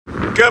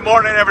Good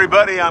morning,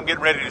 everybody. I'm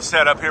getting ready to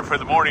set up here for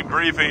the morning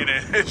briefing,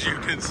 and as you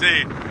can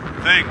see,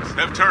 things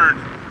have turned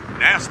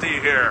nasty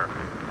here.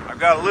 I've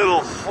got a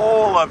little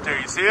hole up there.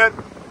 You see it?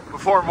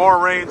 Before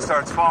more rain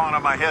starts falling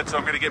on my head, so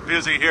I'm going to get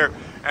busy here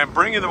and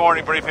bring you the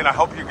morning briefing. I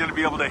hope you're going to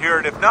be able to hear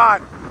it. If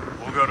not,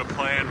 we'll go to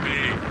plan B.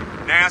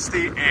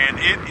 Nasty, and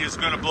it is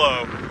going to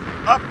blow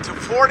up to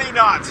 40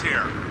 knots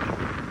here.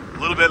 A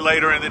little bit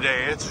later in the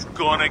day, it's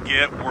going to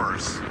get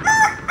worse.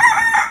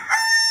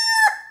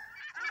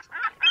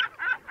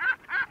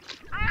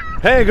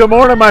 Hey, good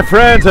morning, my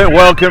friends, and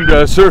welcome to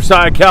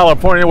Surfside,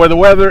 California, where the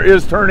weather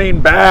is turning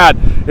bad.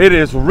 It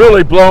is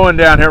really blowing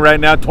down here right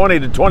now,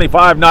 20 to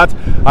 25 knots.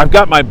 I've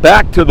got my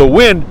back to the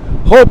wind,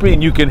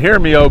 hoping you can hear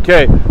me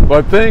okay,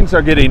 but things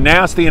are getting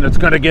nasty, and it's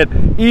going to get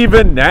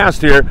even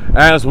nastier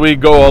as we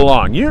go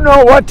along. You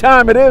know what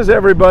time it is,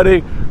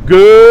 everybody.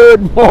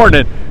 Good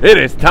morning. It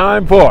is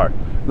time for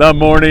the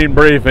morning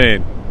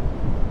briefing.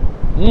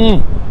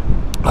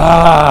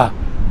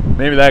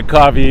 Maybe that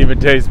coffee even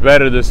tastes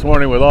better this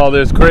morning with all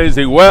this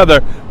crazy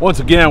weather. Once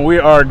again, we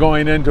are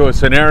going into a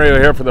scenario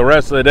here for the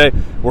rest of the day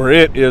where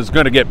it is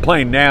going to get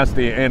plain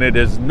nasty, and it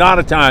is not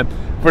a time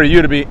for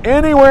you to be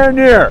anywhere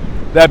near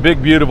that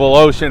big, beautiful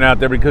ocean out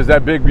there, because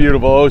that big,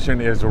 beautiful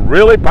ocean is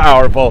really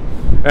powerful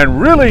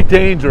and really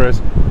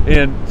dangerous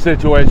in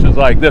situations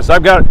like this.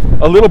 I've got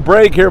a little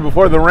break here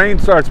before the rain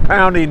starts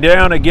pounding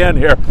down again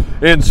here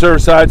in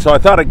Surfside, so I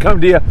thought I'd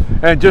come to you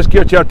and just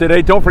get you up to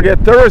date. Don't forget,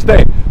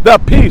 Thursday, the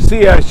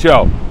PCS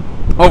show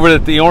over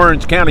at the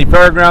Orange County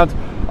Fairgrounds.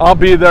 I'll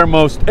be there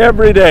most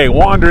every day,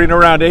 wandering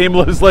around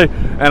aimlessly,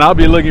 and I'll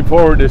be looking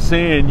forward to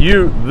seeing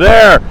you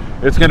there.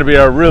 It's going to be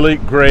a really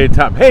great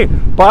time. Hey,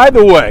 by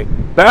the way,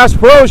 Bass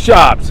Pro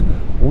Shops,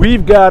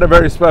 we've got a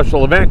very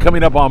special event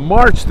coming up on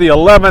March the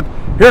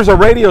 11th. Here's a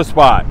radio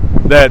spot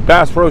that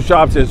Bass Pro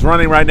Shops is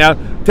running right now.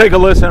 Take a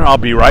listen, and I'll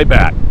be right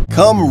back.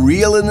 Come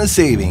reel in the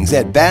savings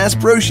at Bass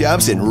Pro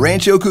Shops in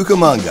Rancho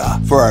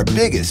Cucamonga for our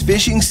biggest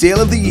fishing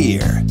sale of the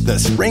year. The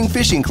Spring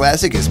Fishing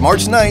Classic is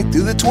March 9th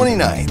through the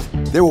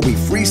 29th. There will be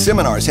free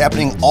seminars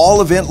happening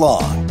all event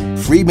long.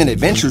 Freedman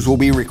Adventures will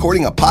be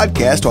recording a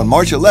podcast on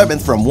March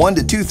 11th from 1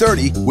 to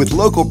 2:30 with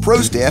local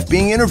pro staff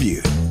being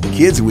interviewed.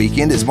 Kids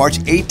Weekend is March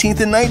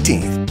 18th and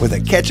 19th with a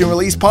catch and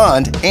release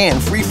pond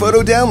and free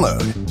photo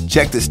download.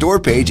 Check the store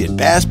page at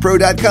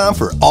BassPro.com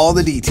for all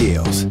the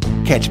details.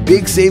 Catch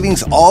big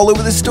savings all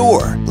over the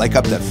store, like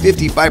up to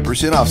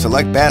 55% off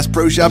select Bass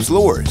Pro Shops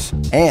lures.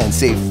 And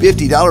save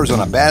 $50 on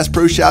a Bass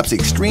Pro Shops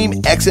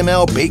Extreme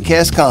XML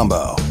Baitcast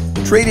combo.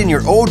 Trade in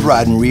your old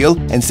rod and reel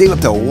and save up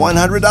to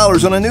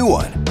 $100 on a new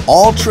one.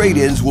 All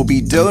trade-ins will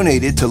be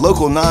donated to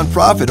local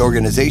nonprofit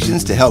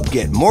organizations to help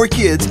get more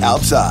kids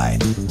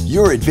outside.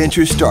 Your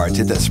adventure starts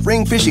at the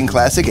Spring Fishing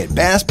Classic at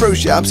Bass Pro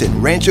Shops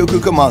in Rancho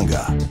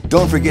Cucamonga.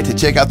 Don't forget to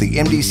check out the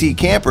MDC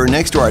camper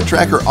next to our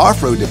Tracker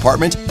Off-Road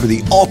department for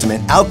the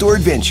ultimate outdoor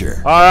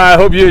adventure. All right, I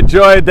hope you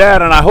enjoyed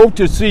that, and I hope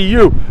to see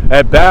you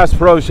at Bass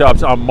Pro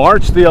Shops on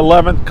March the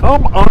 11th.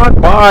 Come on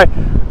by.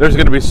 There's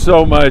going to be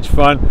so much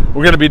fun.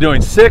 We're going to be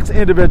doing 6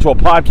 individual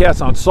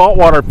podcasts on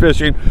saltwater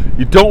fishing.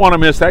 You don't want to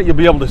miss that. You'll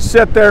be able to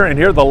sit there and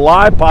hear the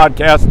live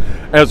podcast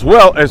as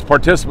well as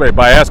participate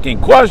by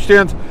asking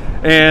questions.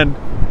 And,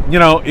 you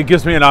know, it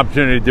gives me an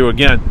opportunity to,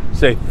 again,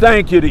 say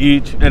thank you to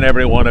each and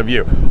every one of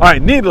you. All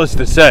right, needless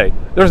to say,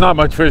 there's not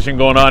much fishing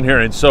going on here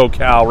in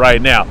SoCal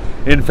right now.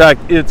 In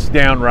fact, it's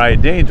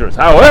downright dangerous.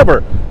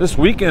 However, this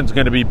weekend's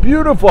going to be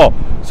beautiful.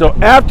 So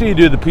after you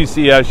do the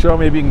PCS show,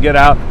 maybe you can get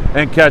out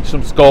and catch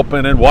some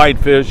sculpin and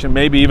whitefish and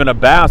maybe even a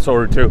bass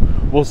or two.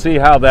 We'll see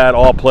how that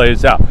all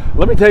plays out.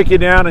 Let me take you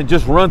down and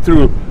just run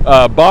through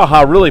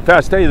Baja really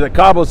fast. Tell you that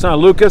Cabo San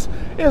Lucas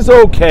is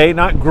okay,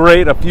 not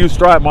great. A few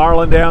striped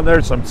marlin down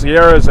there, some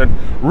sierras and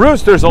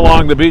roosters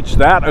along the beach.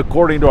 That,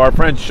 according to our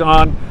friend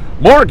Sean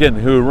Morgan,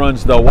 who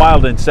runs the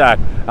Wild and Sack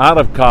out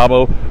of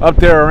Cabo. Up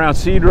there around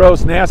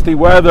Cedros, nasty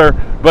weather,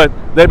 but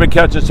they've been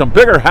catching some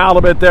bigger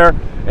halibut there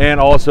and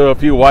also a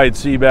few white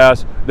sea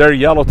bass. Their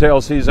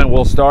yellowtail season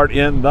will start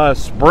in the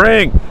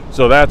spring,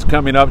 so that's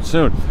coming up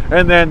soon.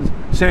 And then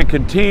San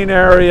Quintin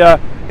area,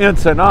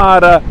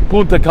 Ensenada,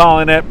 Punta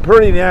Colonet,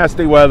 pretty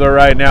nasty weather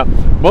right now.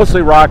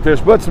 Mostly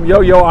rockfish, but some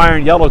yo-yo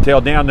iron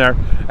yellowtail down there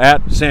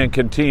at San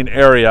Quintin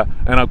area.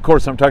 And of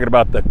course, I'm talking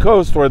about the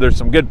coast where there's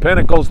some good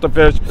pinnacles to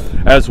fish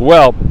as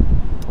well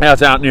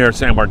as out near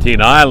San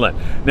Martin Island.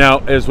 Now,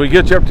 as we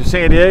get you up to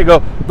San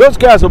Diego, those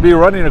guys will be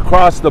running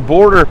across the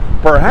border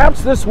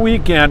perhaps this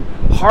weekend.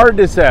 Hard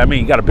to say. I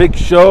mean, you got a big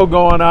show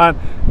going on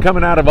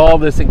coming out of all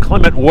this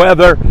inclement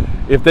weather.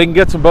 If they can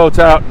get some boats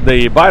out,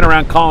 the bite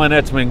around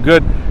Colonet's been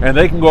good, and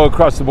they can go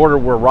across the border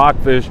where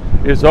rockfish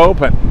is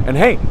open. And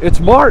hey, it's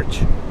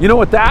March. You know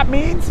what that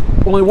means?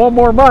 Only one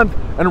more month,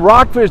 and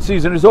rockfish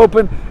season is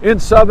open in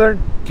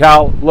Southern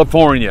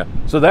California.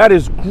 So that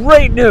is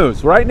great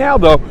news. Right now,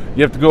 though,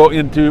 you have to go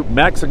into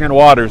Mexican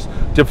waters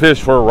to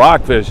fish for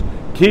rockfish.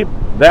 Keep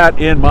that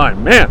in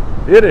mind. Man,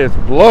 it is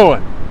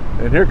blowing.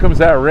 And here comes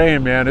that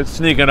rain, man. It's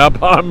sneaking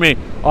up on me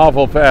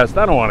awful fast.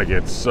 I don't want to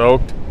get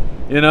soaked.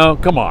 You know,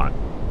 come on.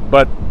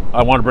 But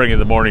I want to bring you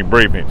the morning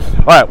briefing.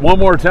 All right, one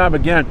more time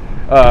again.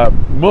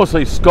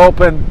 mostly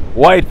sculpin,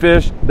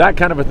 whitefish, that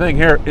kind of a thing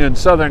here in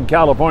Southern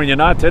California.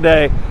 Not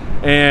today,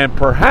 and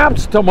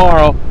perhaps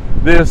tomorrow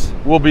this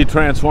will be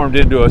transformed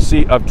into a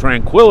sea of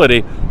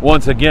tranquility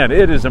once again.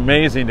 It is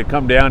amazing to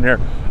come down here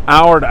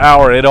hour to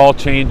hour. It all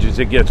changes.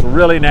 It gets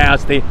really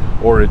nasty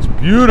or it's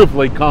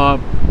beautifully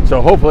calm.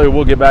 So hopefully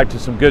we'll get back to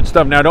some good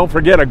stuff. Now don't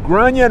forget a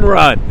Grunion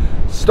Run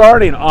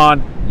starting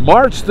on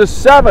March the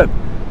 7th.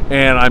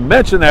 And I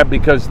mention that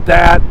because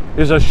that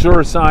is a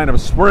sure sign of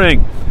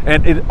spring.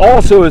 And it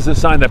also is a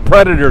sign that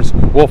predators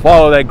will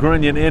follow that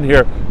Grunion in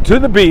here to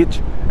the beach.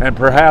 And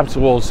perhaps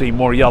we'll see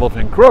more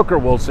yellowfin croaker.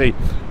 We'll see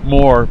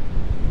more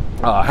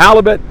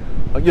halibut.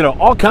 You know,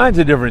 all kinds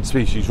of different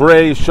species.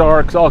 Rays,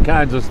 sharks, all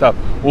kinds of stuff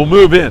will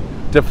move in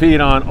to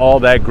feed on all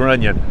that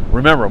Grunion.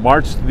 Remember,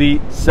 March the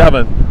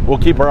 7th, we'll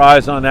keep our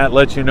eyes on that,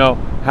 let you know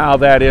how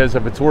that is,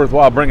 if it's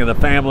worthwhile bringing the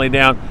family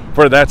down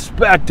for that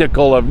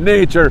spectacle of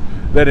nature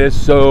that is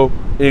so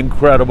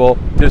incredible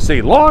to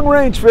see. Long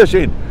range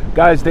fishing,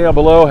 guys down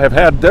below have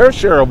had their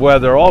share of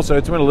weather also.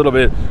 It's been a little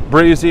bit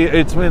breezy,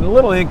 it's been a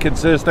little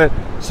inconsistent.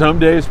 Some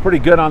days pretty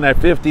good on that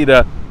 50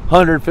 to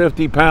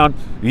 150 pound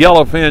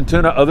yellowfin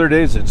tuna. Other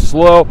days it's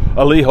slow.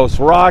 Alijos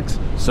rocks.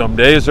 Some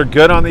days are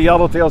good on the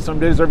yellowtail. Some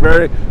days are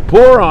very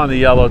poor on the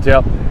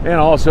yellowtail. And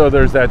also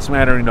there's that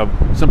smattering of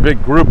some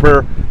big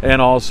grouper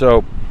and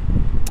also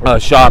a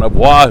shot of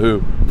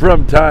wahoo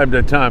from time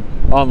to time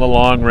on the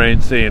long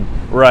range scene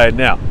right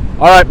now.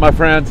 All right, my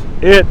friends,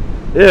 it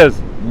is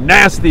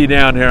nasty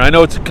down here. I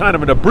know it's kind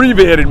of an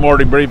abbreviated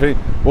morning briefing,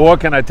 but what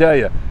can I tell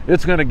you?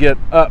 It's going to get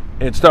up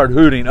and start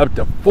hooting up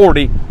to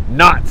 40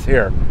 knots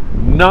here.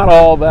 Not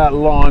all that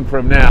long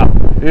from now.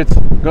 It's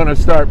going to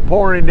start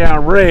pouring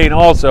down rain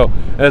also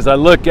as I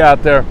look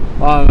out there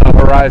on the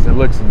horizon. It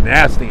looks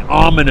nasty,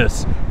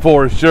 ominous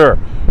for sure.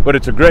 But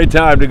it's a great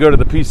time to go to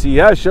the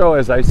PCS show.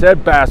 As I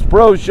said, Bass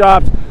Pro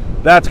Shops.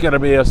 That's going to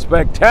be a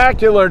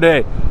spectacular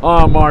day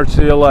on March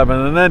the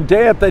 11th. And then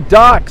Day at the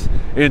Docks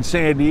in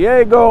San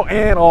Diego,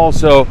 and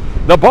also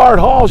the Bart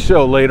Hall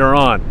show later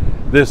on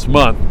this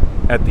month,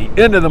 at the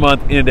end of the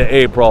month into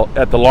April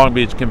at the Long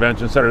Beach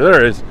Convention Center.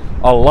 There is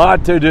a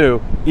lot to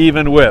do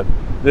even with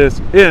this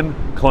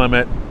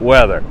inclement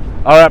weather.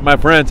 All right, my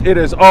friends, it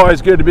is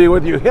always good to be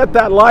with you. Hit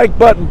that like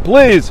button,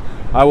 please.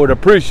 I would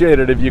appreciate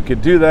it if you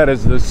could do that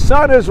as the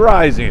sun is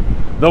rising,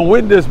 the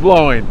wind is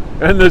blowing,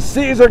 and the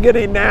seas are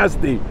getting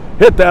nasty.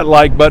 Hit that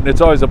like button.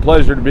 It's always a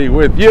pleasure to be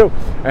with you.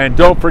 And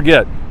don't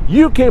forget,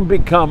 you can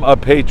become a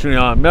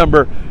Patreon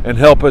member and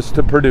help us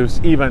to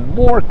produce even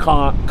more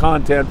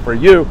content for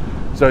you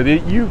so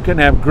that you can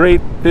have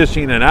great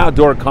fishing and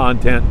outdoor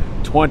content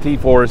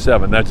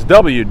 24/7. That's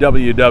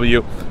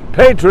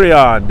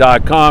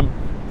www.patreon.com,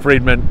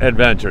 Freedman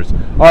Adventures.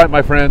 All right,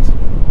 my friends,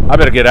 I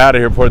better get out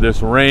of here before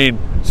this rain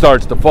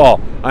starts to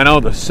fall. I know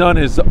the sun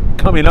is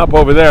coming up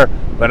over there,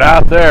 but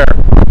out there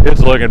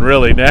it's looking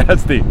really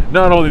nasty.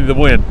 Not only the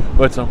wind,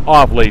 but some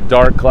awfully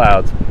dark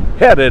clouds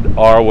headed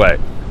our way.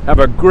 Have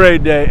a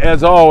great day.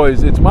 As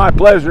always, it's my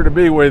pleasure to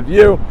be with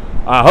you.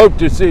 I hope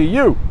to see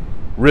you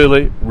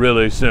really,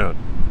 really soon.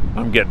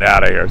 I'm getting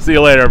out of here. See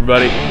you later,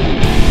 everybody.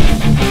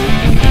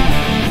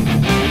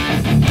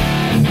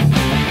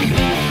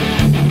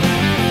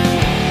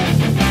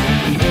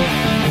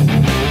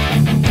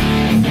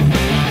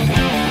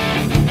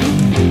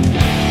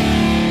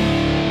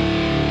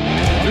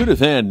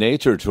 Judith Ann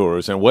Nature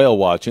Tours and Whale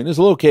Watching is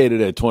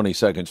located at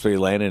 22nd Street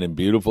Landing in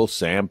beautiful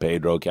San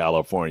Pedro,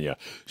 California.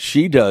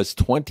 She does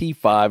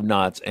 25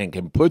 knots and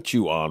can put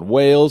you on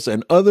whales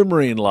and other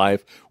marine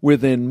life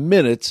within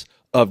minutes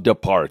of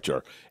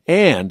departure.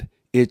 And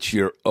it's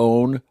your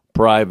own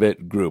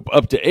private group.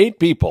 Up to 8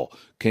 people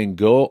can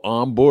go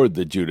on board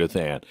the Judith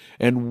Ann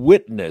and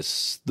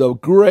witness the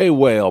gray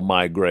whale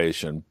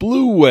migration,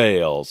 blue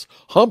whales,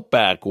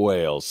 humpback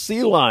whales,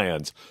 sea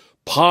lions,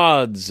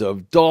 pods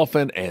of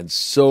dolphin, and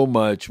so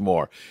much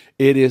more.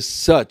 It is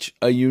such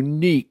a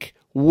unique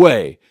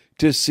way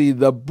to see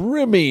the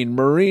brimming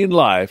marine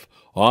life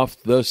off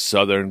the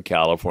Southern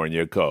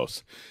California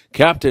coast.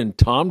 Captain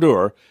Tom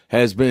Doerr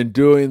has been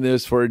doing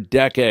this for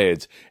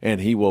decades,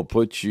 and he will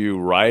put you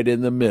right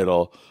in the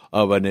middle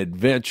of an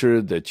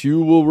adventure that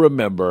you will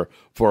remember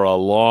for a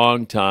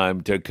long time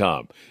to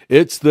come.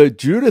 It's the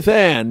Judith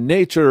Ann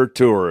Nature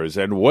Tours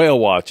and Whale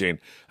Watching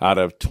out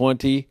of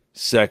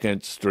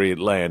 22nd Street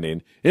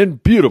Landing in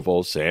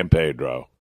beautiful San Pedro.